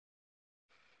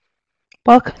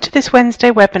Welcome to this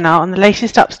Wednesday webinar on the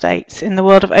latest updates in the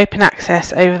world of open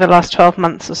access over the last 12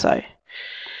 months or so.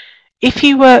 If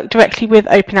you work directly with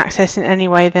open access in any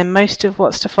way, then most of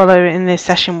what's to follow in this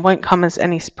session won't come as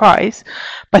any surprise,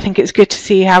 but I think it's good to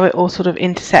see how it all sort of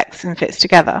intersects and fits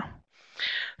together.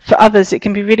 For others, it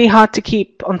can be really hard to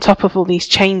keep on top of all these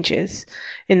changes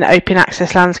in the open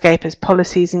access landscape as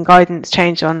policies and guidance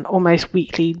change on almost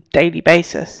weekly, daily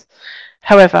basis.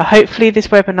 However, hopefully this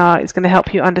webinar is going to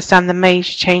help you understand the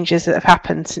major changes that have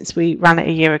happened since we ran it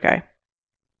a year ago.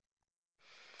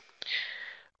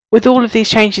 With all of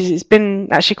these changes, it's been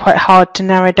actually quite hard to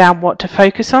narrow down what to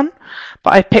focus on,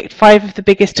 but I've picked 5 of the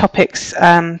biggest topics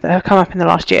that have come up in the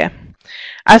last year.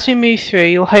 As we move through,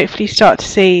 you'll hopefully start to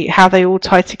see how they all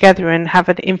tie together and have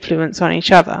an influence on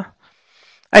each other.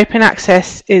 Open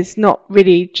access is not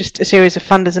really just a series of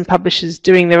funders and publishers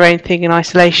doing their own thing in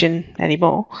isolation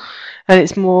anymore, and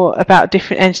it's more about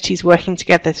different entities working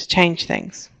together to change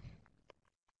things.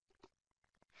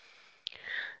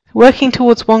 Working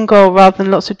towards one goal rather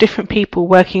than lots of different people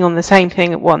working on the same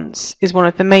thing at once is one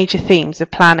of the major themes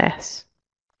of Plan S.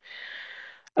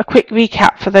 A quick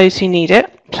recap for those who need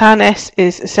it. Plan S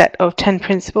is a set of 10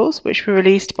 principles which were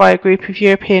released by a group of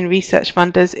European research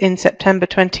funders in September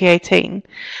 2018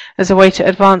 as a way to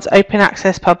advance open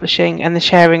access publishing and the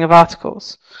sharing of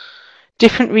articles.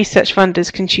 Different research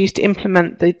funders can choose to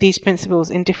implement these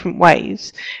principles in different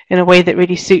ways, in a way that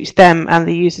really suits them and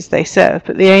the users they serve,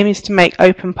 but the aim is to make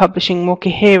open publishing more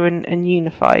coherent and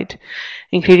unified,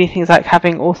 including things like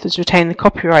having authors retain the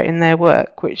copyright in their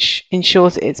work, which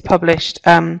ensures that it's published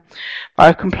by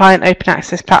a compliant open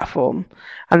access platform,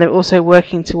 and they're also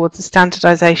working towards the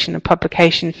standardization of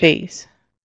publication fees.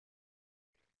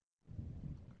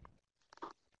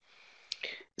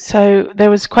 So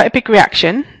there was quite a big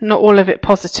reaction, not all of it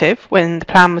positive, when the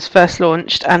plan was first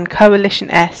launched, and Coalition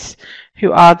S,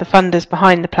 who are the funders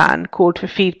behind the plan, called for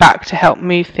feedback to help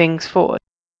move things forward.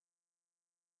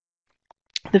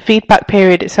 The feedback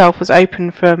period itself was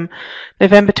open from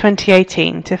November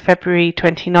 2018 to February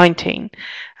 2019,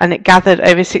 and it gathered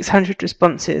over 600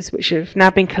 responses, which have now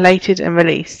been collated and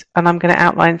released, and I'm going to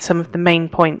outline some of the main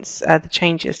points, the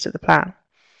changes to the plan.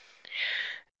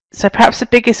 So perhaps the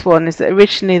biggest one is that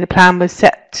originally the plan was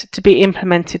set to be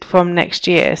implemented from next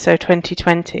year, so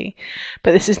 2020,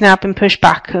 but this has now been pushed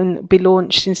back and will be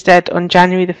launched instead on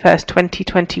January the 1st,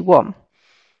 2021.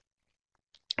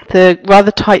 The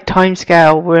rather tight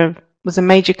timescale was a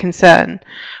major concern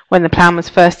when the plan was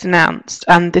first announced,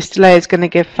 and this delay is going to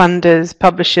give funders,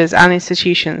 publishers and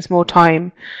institutions more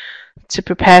time to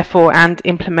prepare for and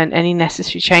implement any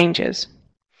necessary changes.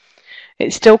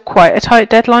 It's still quite a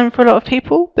tight deadline for a lot of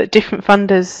people, but different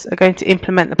funders are going to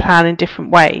implement the plan in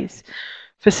different ways.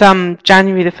 For some,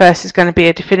 January the 1st is going to be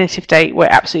a definitive date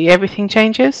where absolutely everything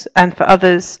changes, and for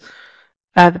others,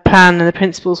 the plan and the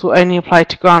principles will only apply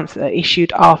to grants that are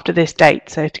issued after this date,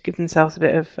 so to give themselves a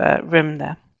bit of room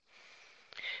there.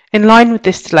 In line with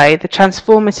this delay, the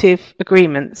transformative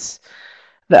agreements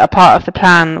that are part of the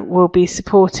plan will be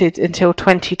supported until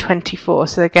 2024,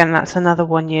 so again that's another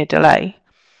 1-year delay.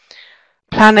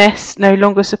 Plan S no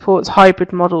longer supports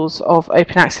hybrid models of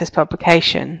open access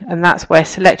publication, and that's where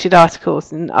selected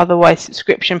articles and otherwise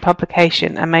subscription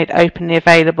publication are made openly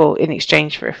available in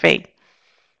exchange for a fee.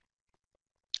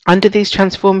 Under these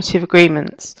transformative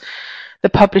agreements, the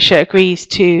publisher agrees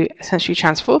to essentially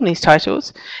transform these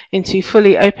titles into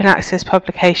fully open access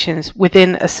publications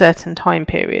within a certain time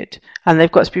period, and they've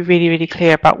got to be really, really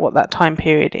clear about what that time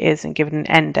period is and given an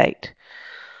end date.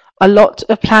 A lot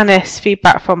of Plan S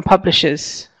feedback from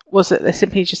publishers was that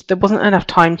there wasn't enough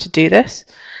time to do this,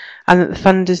 and that the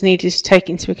funders needed to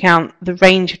take into account the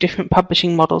range of different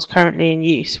publishing models currently in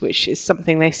use, which is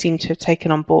something they seem to have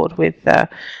taken on board with the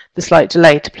slight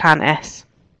delay to Plan S.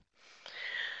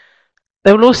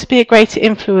 There will also be a greater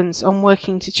influence on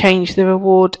working to change the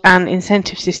reward and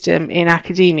incentive system in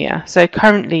academia. So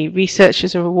currently,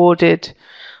 researchers are rewarded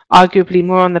arguably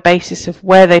more on the basis of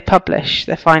where they publish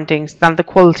their findings than the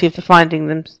quality of the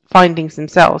findings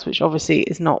themselves, which obviously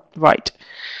is not right.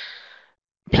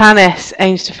 Plan S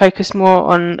aims to focus more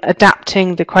on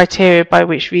adapting the criteria by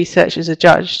which researchers are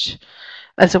judged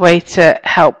as a way to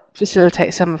help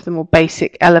facilitate some of the more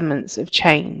basic elements of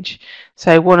change.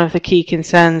 So one of the key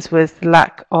concerns was the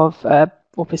lack of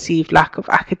or perceived lack of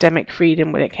academic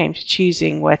freedom when it came to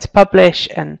choosing where to publish,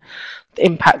 and the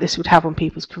impact this would have on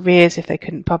people's careers if they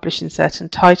couldn't publish in certain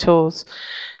titles.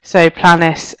 So Plan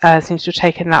S seems to have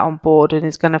taken that on board and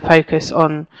is going to focus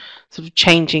on sort of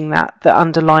changing the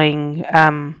underlying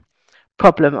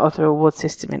problem of the reward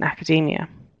system in academia.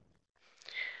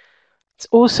 It's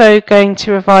also going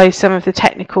to revise some of the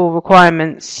technical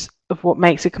requirements of what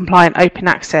makes a compliant open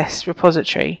access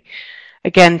repository.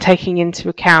 Again, taking into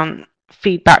account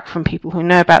feedback from people who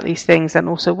know about these things and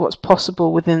also what's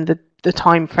possible within the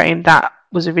time frame that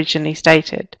was originally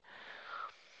stated.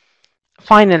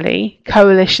 Finally,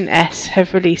 Coalition S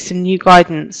have released some new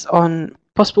guidance on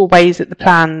possible ways that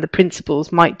the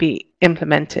principles might be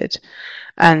implemented.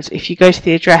 And if you go to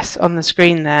the address on the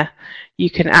screen there, you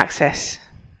can access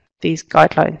these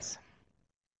guidelines.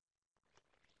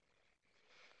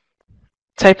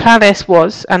 So Plan S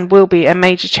was and will be a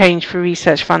major change for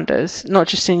research funders, not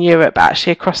just in Europe, but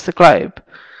actually across the globe.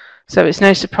 So it's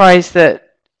no surprise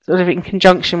that sort of in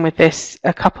conjunction with this,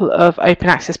 a couple of open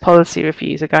access policy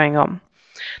reviews are going on.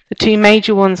 The two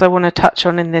major ones I want to touch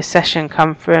on in this session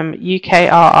come from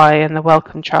UKRI and the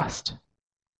Wellcome Trust.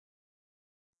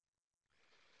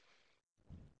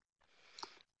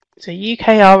 So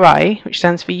UKRI, which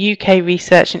stands for UK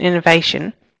Research and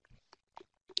Innovation,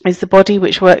 is the body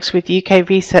which works with UK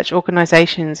research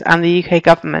organisations and the UK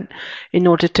government in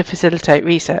order to facilitate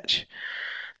research.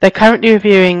 They're currently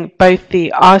reviewing both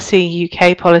the RC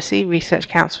UK policy, Research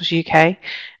Councils UK,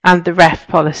 and the REF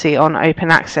policy on open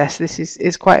access. This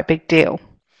is quite a big deal.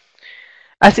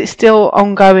 As it's still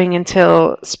ongoing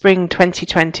until spring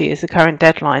 2020 is the current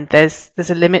deadline, there's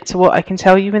a limit to what I can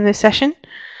tell you in this session.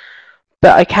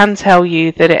 But I can tell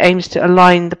you that it aims to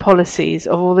align the policies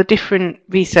of all the different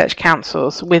research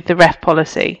councils with the REF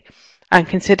policy and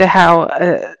consider how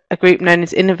a group known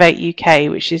as Innovate UK,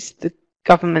 which is the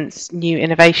government's new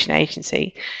innovation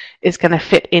agency, is going to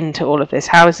fit into all of this.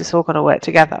 How is this all going to work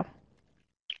together?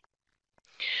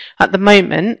 At the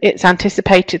moment, it's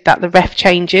anticipated that the REF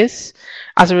changes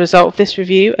as a result of this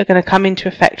review are going to come into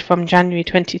effect from January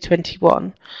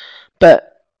 2021, but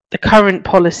the current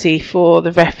policy for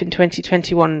the REF in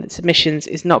 2021 submissions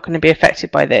is not going to be affected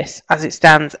by this as it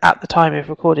stands at the time of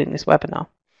recording this webinar.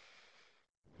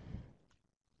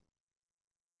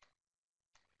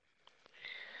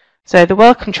 So the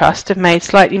Wellcome Trust have made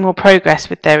slightly more progress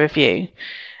with their review,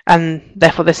 and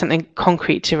therefore there's something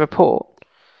concrete to report.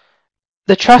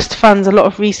 The Trust funds a lot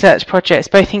of research projects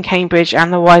both in Cambridge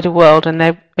and the wider world, and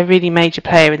they're a really major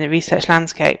player in the research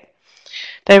landscape.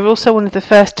 They were also one of the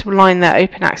first to align their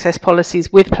open access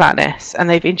policies with Plan S, and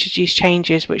they've introduced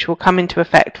changes which will come into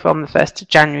effect from the 1st of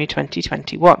January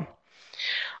 2021.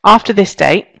 After this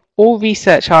date, all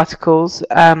research articles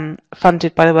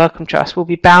funded by the Wellcome Trust will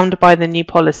be bound by the new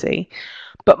policy,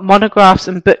 but monographs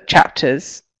and book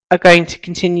chapters are going to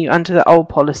continue under the old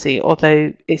policy,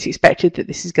 although it's expected that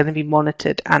this is going to be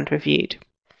monitored and reviewed.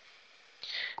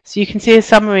 So you can see a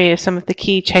summary of some of the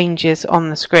key changes on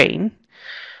the screen.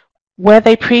 Where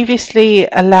they previously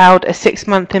allowed a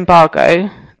 6-month embargo,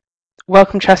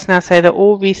 Wellcome Trust now say that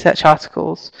all research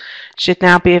articles should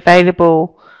now be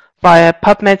available via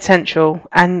PubMed Central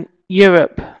and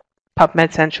Europe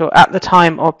PubMed Central at the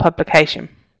time of publication.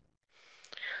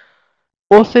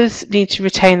 Authors need to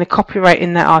retain the copyright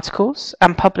in their articles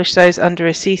and publish those under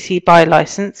a CC BY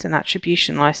license, an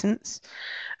attribution license,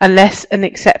 unless an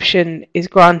exception is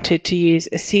granted to use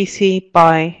a CC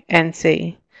BY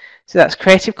NC. So that's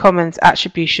Creative Commons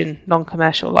Attribution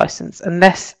Non-Commercial License,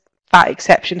 unless that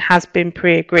exception has been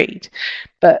pre-agreed.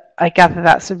 But I gather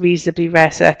that's a reasonably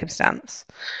rare circumstance.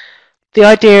 The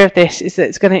idea of this is that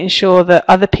it's going to ensure that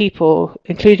other people,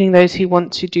 including those who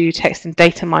want to do text and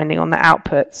data mining on the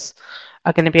outputs,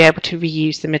 are going to be able to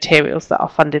reuse the materials that are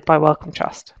funded by Wellcome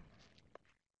Trust.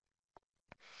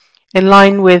 In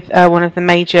line with one of the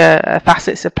major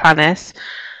facets of Plan S,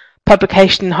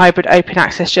 publication in hybrid open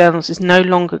access journals is no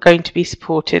longer going to be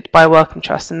supported by Wellcome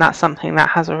Trust, and that's something that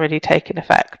has already taken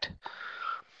effect.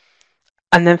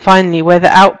 And then finally, where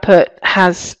the output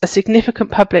has a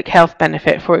significant public health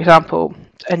benefit, for example,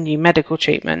 a new medical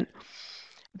treatment,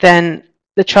 then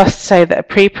the trusts say that a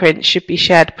preprint should be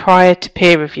shared prior to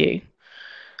peer review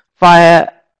via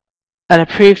an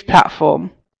approved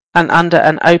platform and under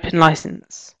an open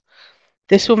license.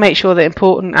 This will make sure that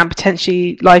important and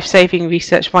potentially life-saving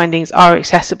research findings are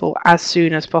accessible as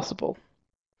soon as possible.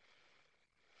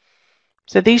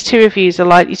 So these two reviews are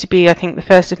likely to be, I think, the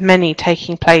first of many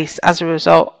taking place as a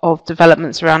result of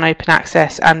developments around open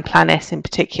access and Plan S in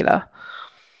particular.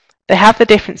 They have the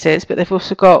differences, but they've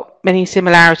also got many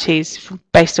similarities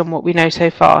based on what we know so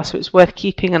far, so it's worth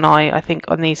keeping an eye, I think,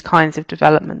 on these kinds of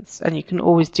developments, and you can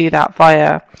always do that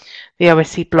via the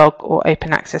OSC blog or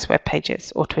open access web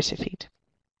pages or Twitter feed.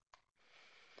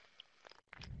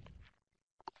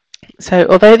 So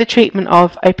although the treatment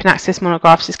of open access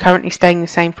monographs is currently staying the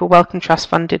same for Wellcome Trust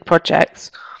funded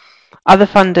projects, other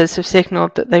funders have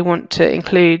signalled that they want to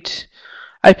include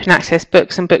open access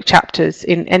books and book chapters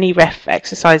in any REF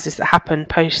exercises that happen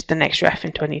post the next REF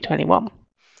in 2021.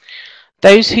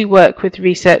 Those who work with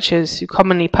researchers who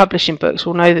commonly publish in books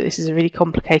will know that this is a really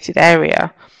complicated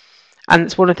area, and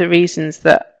it's one of the reasons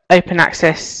that open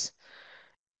access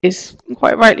is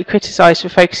quite rightly criticised for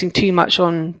focusing too much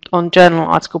on journal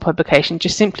article publication,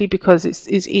 just simply because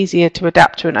it's easier to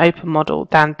adapt to an open model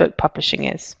than book publishing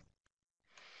is.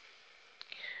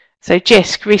 So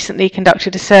JISC recently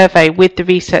conducted a survey with the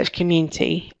research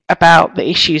community about the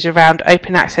issues around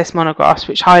open access monographs,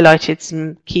 which highlighted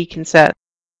some key concerns.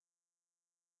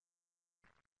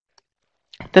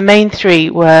 The main three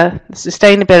were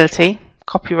sustainability,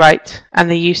 copyright,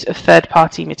 and the use of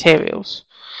third-party materials.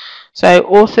 So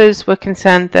authors were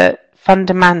concerned that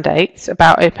funder mandates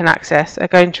about open access are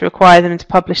going to require them to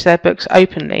publish their books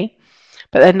openly,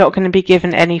 but they're not going to be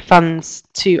given any funds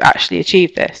to actually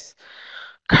achieve this.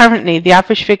 Currently, the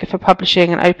average figure for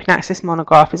publishing an open access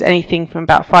monograph is anything from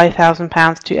about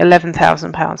 £5,000 to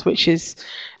 £11,000, which is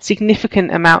a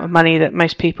significant amount of money that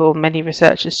most people, many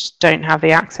researchers, don't have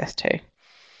the access to.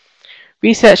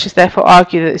 Researchers therefore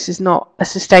argue that this is not a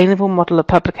sustainable model of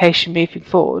publication moving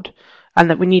forward, and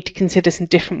that we need to consider some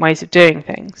different ways of doing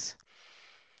things.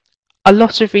 A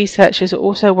lot of researchers are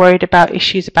also worried about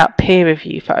issues about peer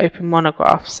review for open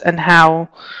monographs and how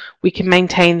we can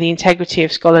maintain the integrity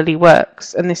of scholarly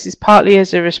works, and this is partly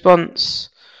as a response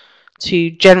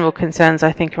to general concerns,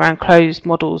 I think, around closed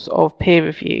models of peer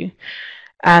review,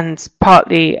 and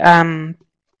partly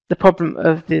the problem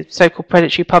of the so-called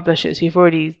predatory publishers who've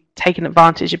already taken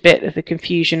advantage a bit of the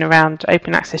confusion around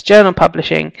open access journal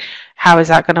publishing. How is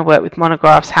that going to work with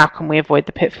monographs? How can we avoid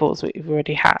the pitfalls that we've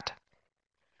already had?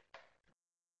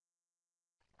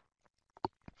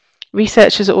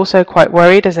 Researchers are also quite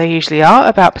worried, as they usually are,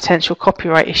 about potential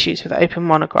copyright issues with open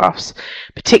monographs,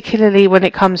 particularly when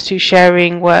it comes to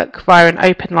sharing work via an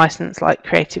open license like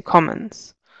Creative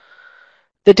Commons.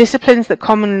 The disciplines that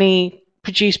commonly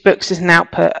produce books as an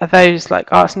output are those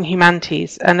like arts and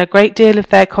humanities, and a great deal of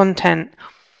their content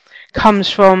comes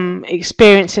from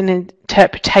experience and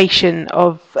interpretation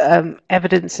of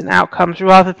evidence and outcomes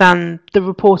rather than the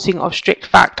reporting of strict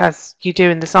fact as you do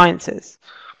in the sciences.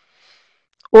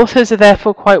 Authors are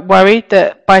therefore quite worried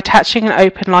that by attaching an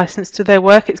open license to their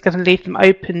work, it's going to leave them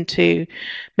open to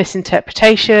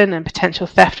misinterpretation and potential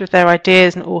theft of their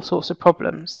ideas and all sorts of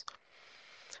problems.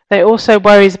 They also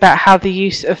worries about how the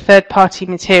use of third-party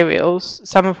materials,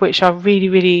 some of which are really,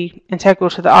 really integral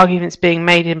to the arguments being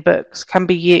made in books, can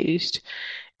be used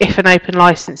if an open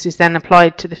license is then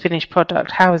applied to the finished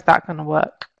product. How is that going to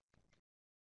work?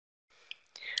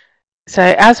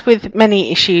 So, as with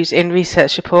many issues in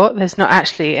research support, there's not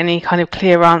actually any kind of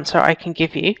clear answer I can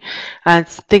give you, and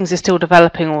things are still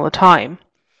developing all the time.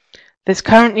 There's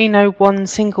currently no one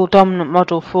single dominant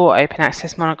model for open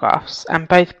access monographs, and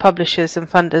both publishers and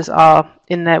funders are,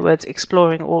 in their words,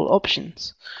 exploring all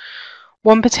options.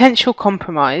 One potential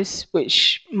compromise,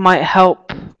 which might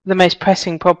help the most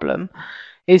pressing problem,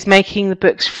 is making the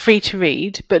books free to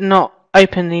read but not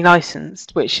openly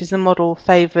licensed, which is the model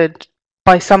favoured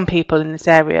by some people in this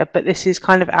area, but this is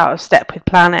kind of out of step with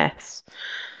Plan S.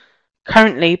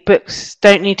 Currently, books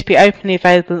don't need to be openly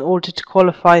available in order to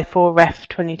qualify for REF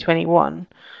 2021,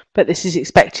 but this is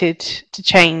expected to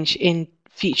change in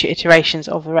future iterations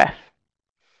of the REF.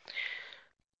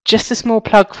 Just a small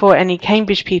plug for any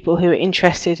Cambridge people who are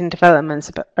interested in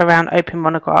developments around open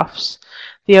monographs.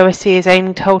 The OSC is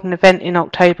aiming to hold an event in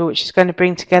October which is going to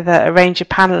bring together a range of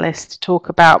panellists to talk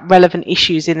about relevant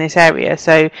issues in this area,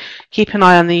 so keep an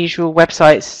eye on the usual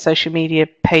websites, social media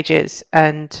pages,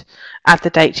 and add the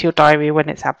date to your diary when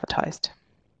it's advertised.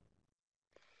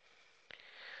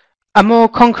 A more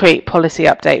concrete policy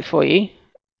update for you,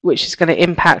 which is going to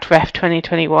impact REF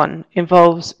 2021,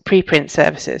 involves preprint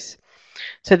services.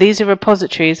 So these are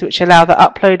repositories which allow the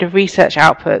upload of research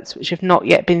outputs which have not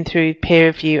yet been through peer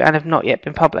review and have not yet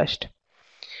been published.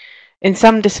 In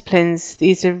some disciplines,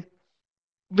 these are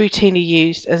routinely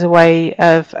used as a way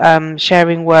of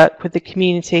sharing work with the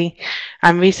community,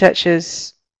 and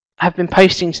researchers have been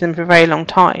posting to them for a very long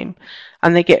time,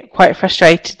 and they get quite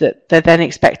frustrated that they're then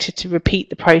expected to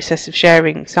repeat the process of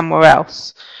sharing somewhere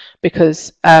else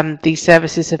because these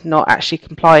services have not actually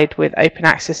complied with open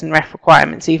access and REF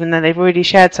requirements. Even though they've already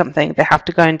shared something, they have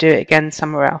to go and do it again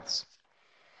somewhere else.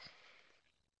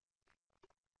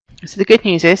 So the good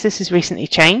news is this has recently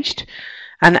changed,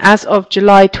 and as of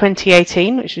July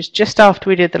 2018, which was just after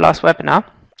we did the last webinar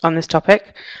on this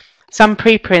topic, some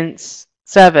preprints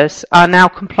servers are now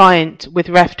compliant with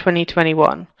REF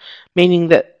 2021, meaning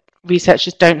that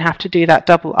researchers don't have to do that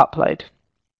double upload.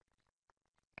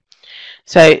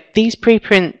 So these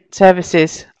preprint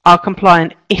services are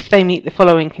compliant if they meet the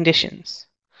following conditions.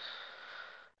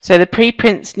 So the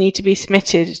preprints need to be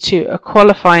submitted to a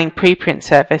qualifying preprint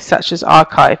service such as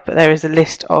Archive, but there is a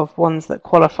list of ones that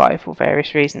qualify for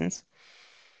various reasons.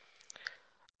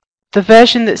 The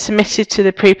version that's submitted to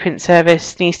the preprint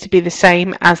service needs to be the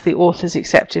same as the author's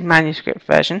accepted manuscript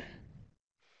version.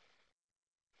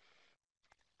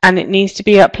 And it needs to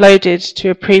be uploaded to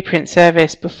a preprint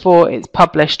service before it's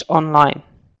published online.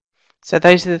 So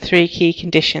those are the three key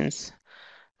conditions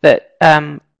that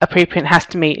a preprint has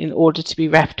to meet in order to be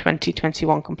Ref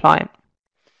 2021 compliant.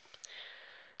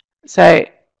 So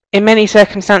in many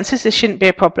circumstances this shouldn't be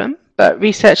a problem, but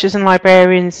researchers and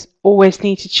librarians always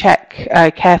need to check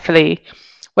carefully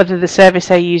whether the service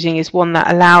they're using is one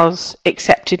that allows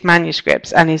accepted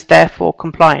manuscripts and is therefore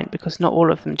compliant, because not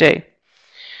all of them do.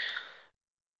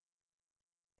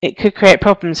 It could create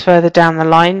problems further down the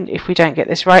line if we don't get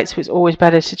this right, so it's always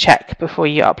better to check before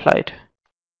you upload.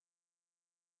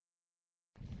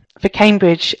 For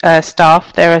Cambridge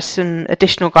staff, there are some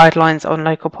additional guidelines on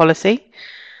local policy.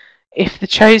 If the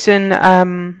chosen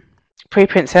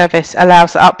preprint service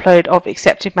allows the upload of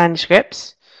accepted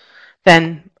manuscripts,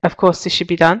 then of course this should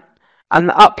be done, and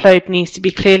the upload needs to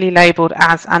be clearly labelled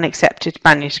as an accepted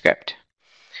manuscript.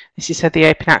 This is so the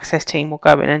open access team will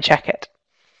go in and check it.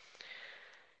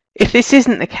 If this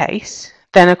isn't the case,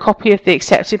 then a copy of the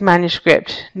accepted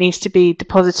manuscript needs to be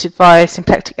deposited via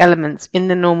Symplectic Elements in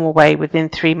the normal way within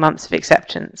 3 months of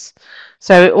acceptance.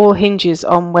 So it all hinges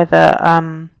on whether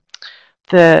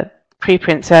the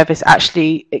preprint service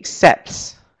actually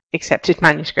accepts accepted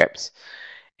manuscripts.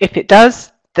 If it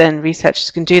does, then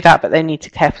researchers can do that, but they need to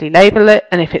carefully label it,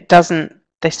 and if it doesn't,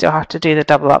 they still have to do the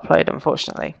double upload,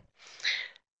 unfortunately.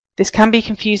 This can be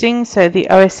confusing, so the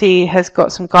OSC has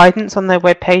got some guidance on their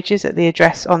web pages at the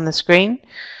address on the screen,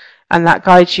 and that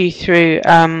guides you through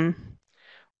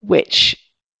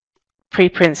which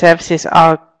preprint services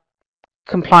are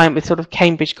compliant with sort of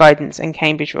Cambridge guidance and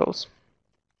Cambridge rules.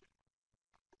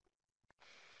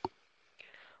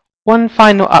 One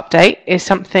final update is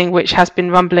something which has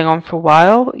been rumbling on for a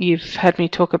while. You've heard me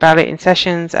talk about it in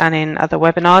sessions and in other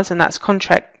webinars, and that's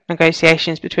contract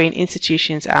negotiations between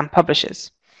institutions and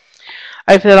publishers.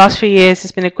 Over the last few years,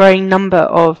 there's been a growing number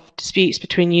of disputes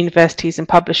between universities and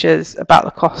publishers about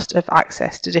the cost of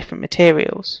access to different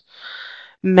materials.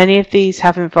 Many of these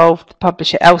have involved the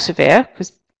publisher Elsevier,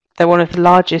 because they're one of the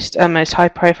largest and most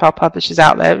high-profile publishers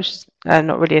out there, which is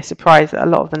not really a surprise that a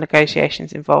lot of the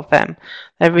negotiations involve them.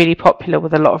 They're really popular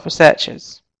with a lot of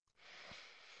researchers.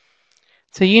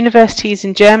 So universities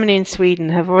in Germany and Sweden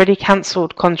have already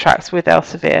cancelled contracts with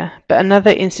Elsevier, but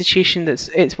another institution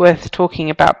it's worth talking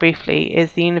about briefly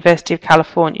is the University of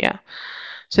California.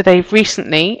 So they've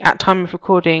recently, at time of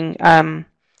recording,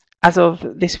 as of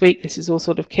this week, this is all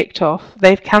sort of kicked off,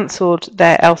 they've cancelled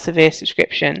their Elsevier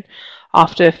subscription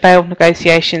after failed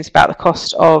negotiations about the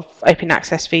cost of open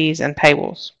access fees and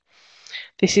paywalls.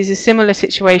 This is a similar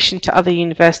situation to other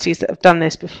universities that have done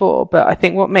this before, but I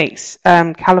think what makes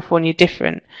California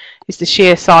different is the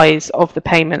sheer size of the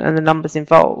payment and the numbers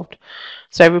involved.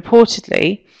 So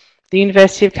reportedly, the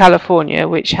University of California,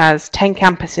 which has 10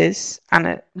 campuses and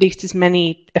at least as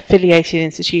many affiliated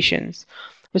institutions,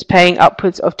 was paying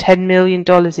upwards of $10 million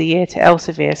a year to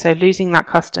Elsevier, so losing that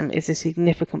custom is a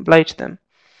significant blow to them.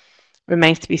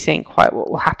 Remains to be seen quite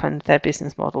what will happen to their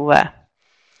business model there.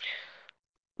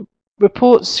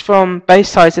 Reports from both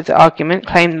sides of the argument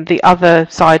claim that the other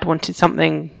side wanted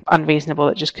something unreasonable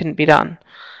that just couldn't be done.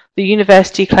 The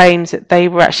university claims that they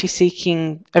were actually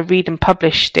seeking a read and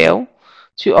publish deal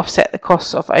to offset the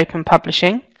costs of open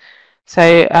publishing.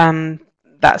 So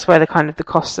that's where the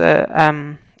costs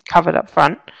are covered up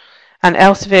front. And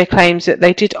Elsevier claims that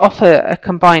they did offer a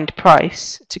combined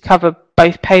price to cover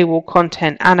both paywall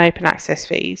content and open access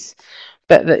fees,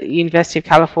 but the University of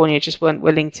California just weren't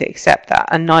willing to accept that,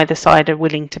 and neither side are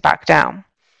willing to back down.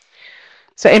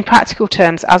 So in practical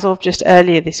terms, as of just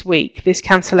earlier this week, this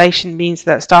cancellation means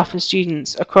that staff and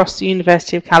students across the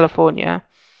University of California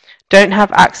don't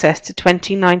have access to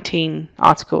 2019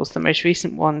 articles, the most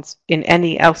recent ones, in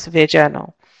any Elsevier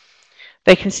journal.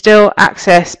 They can still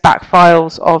access back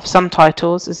files of some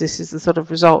titles, as this is the sort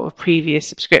of result of previous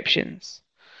subscriptions.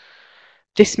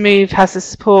 This move has the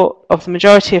support of the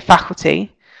majority of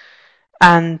faculty,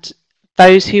 and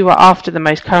those who are after the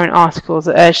most current articles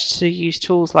are urged to use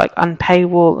tools like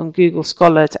Unpaywall and Google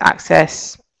Scholar to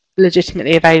access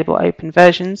legitimately available open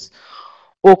versions,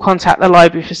 or contact the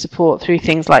library for support through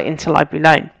things like Interlibrary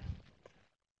Loan.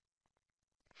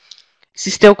 This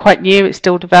is still quite new, it's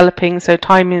still developing, so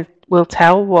time will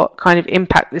tell what kind of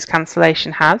impact this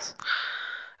cancellation has,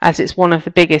 as it's one of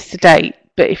the biggest to date.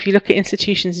 But if you look at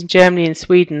institutions in Germany and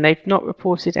Sweden, they've not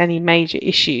reported any major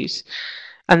issues.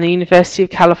 and the University of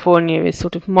California is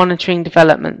sort of monitoring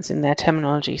developments in their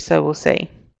terminology, so we'll see.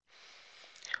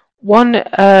 One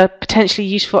potentially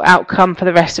useful outcome for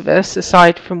the rest of us,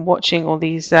 aside from watching all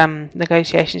these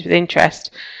negotiations with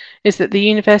interest, is that the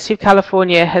University of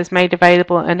California has made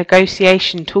available a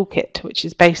negotiation toolkit which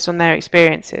is based on their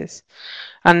experiences.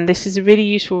 And this is a really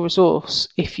useful resource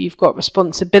if you've got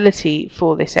responsibility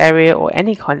for this area or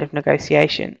any kind of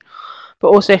negotiation, but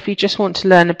also if you just want to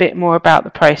learn a bit more about the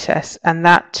process, and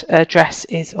that address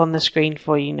is on the screen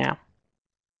for you now.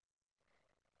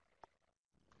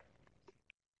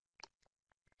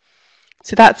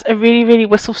 So that's a really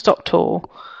whistle-stop tour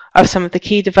of some of the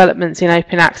key developments in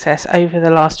open access over the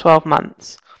last 12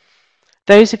 months.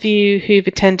 Those of you who've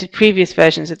attended previous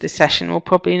versions of this session will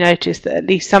probably notice that at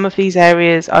least some of these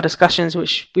areas are discussions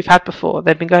which we've had before.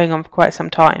 They've been going on for quite some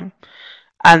time,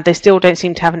 and they still don't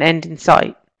seem to have an end in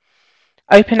sight.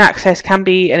 Open access can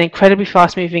be an incredibly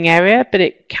fast-moving area, but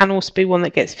it can also be one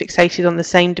that gets fixated on the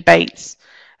same debates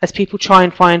as people try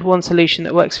and find one solution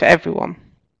that works for everyone.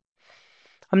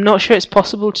 I'm not sure it's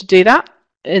possible to do that,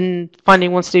 and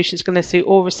finding one solution is going to suit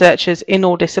all researchers in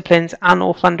all disciplines and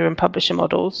all funder and publisher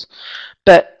models,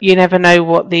 but you never know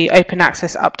what the Open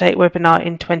Access Update webinar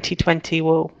in 2020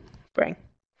 will bring.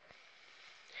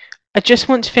 I just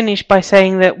want to finish by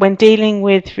saying that when dealing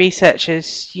with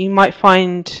researchers, you might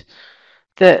find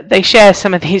that they share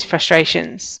some of these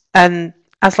frustrations, and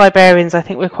as librarians I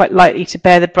think we're quite likely to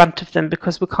bear the brunt of them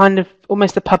because we're kind of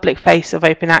almost the public face of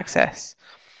open access.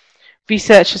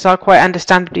 Researchers are quite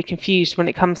understandably confused when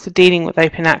it comes to dealing with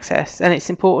open access, and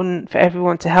it's important for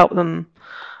everyone to help them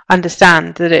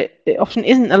understand that it often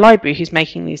isn't the library who's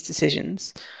making these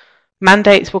decisions.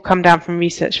 Mandates will come down from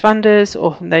research funders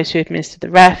or from those who administer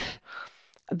the REF.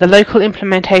 The local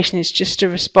implementation is just a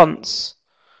response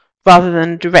rather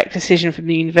than a direct decision from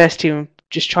the university and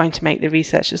just trying to make the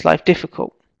researcher's life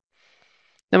difficult.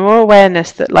 The more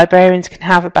awareness that librarians can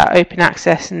have about open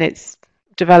access and its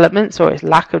developments or its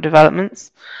lack of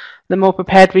developments, the more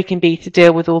prepared we can be to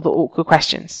deal with all the awkward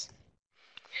questions.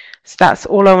 So that's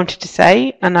all I wanted to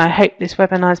say, and I hope this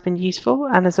webinar has been useful,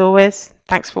 and as always,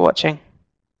 thanks for watching.